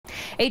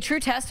A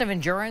true test of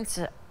endurance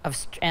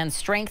and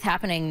strength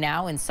happening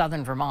now in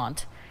southern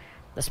Vermont.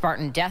 The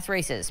Spartan death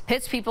races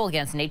pits people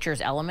against nature's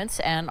elements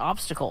and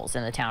obstacles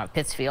in the town of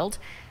Pittsfield.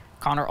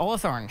 Connor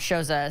Olathorn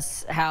shows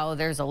us how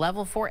there's a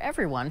level for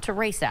everyone to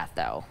race at,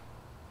 though.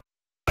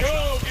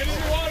 Go, get in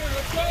the water,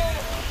 let's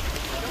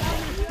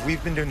go!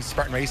 We've been doing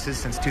Spartan races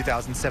since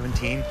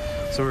 2017,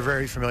 so we're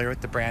very familiar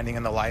with the branding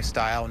and the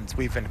lifestyle, and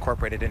we've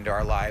incorporated it into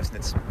our lives, and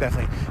it's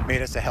definitely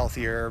made us a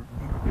healthier,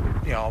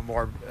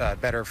 more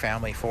better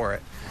family for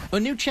it. A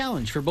new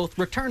challenge for both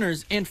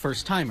returners and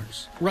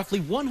first-timers.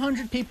 Roughly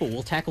 100 people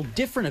will tackle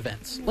different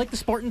events, like the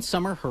Spartan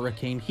Summer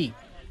Hurricane Heat.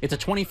 It's a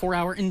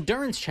 24-hour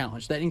endurance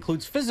challenge that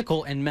includes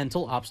physical and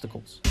mental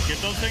obstacles. Get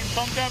those things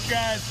pumped up,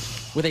 guys.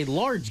 With a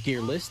large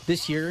gear list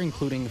this year,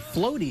 including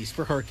floaties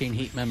for Hurricane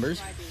Heat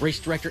members, race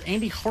director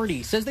Andy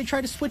Hardy says they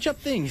try to switch up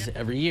things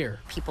every year.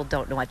 People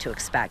don't know what to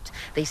expect.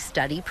 They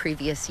study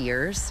previous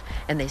years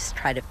and they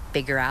try to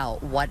figure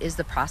out what is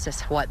the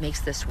process, what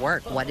makes this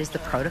work, what is the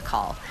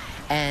protocol.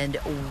 And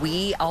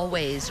we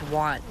always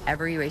want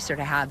every racer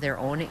to have their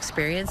own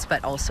experience,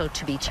 but also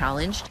to be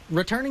challenged.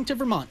 Returning to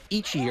Vermont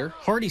each year,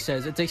 Hardy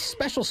says it's a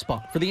special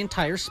spot for the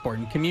entire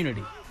Spartan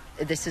community.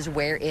 This is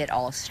where it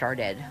all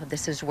started.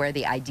 This is where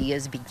the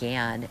ideas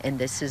began, and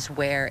this is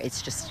where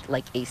it's just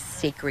like a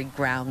sacred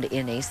ground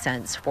in a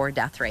sense for a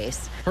death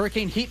race.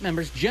 Hurricane Heat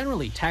members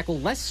generally tackle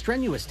less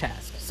strenuous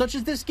tasks, such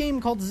as this game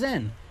called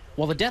Zen,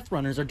 while the death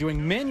runners are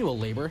doing manual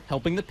labor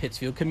helping the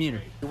Pittsfield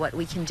community. What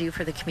we can do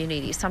for the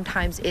community,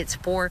 sometimes it's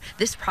for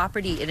this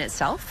property in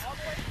itself.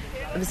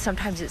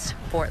 Sometimes it's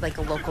for like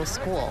a local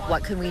school.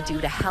 What can we do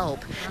to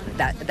help?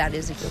 That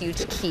is a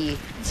huge key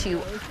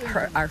to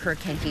our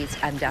Hurricane Heats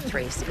and death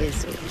race,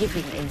 is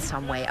giving in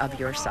some way of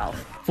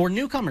yourself. For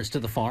newcomers to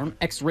the farm,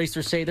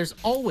 ex-racers say there's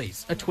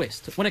always a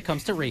twist when it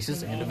comes to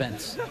races and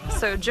events.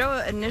 So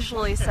Joe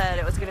initially said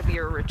it was going to be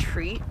a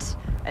retreat.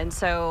 And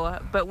so,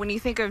 but when you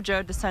think of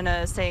Joe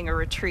DeSena saying a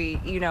retreat,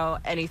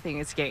 anything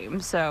is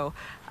game. So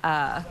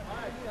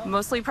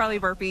mostly probably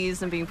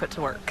burpees and being put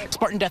to work.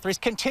 Spartan Death Race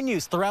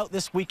continues throughout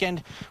this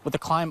weekend with the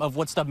climb of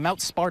what's dubbed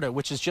Mount Sparta,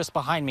 which is just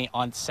behind me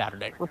on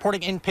Saturday.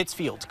 Reporting in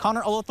Pittsfield,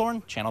 Connor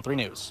Olathorn, Channel 3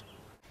 News.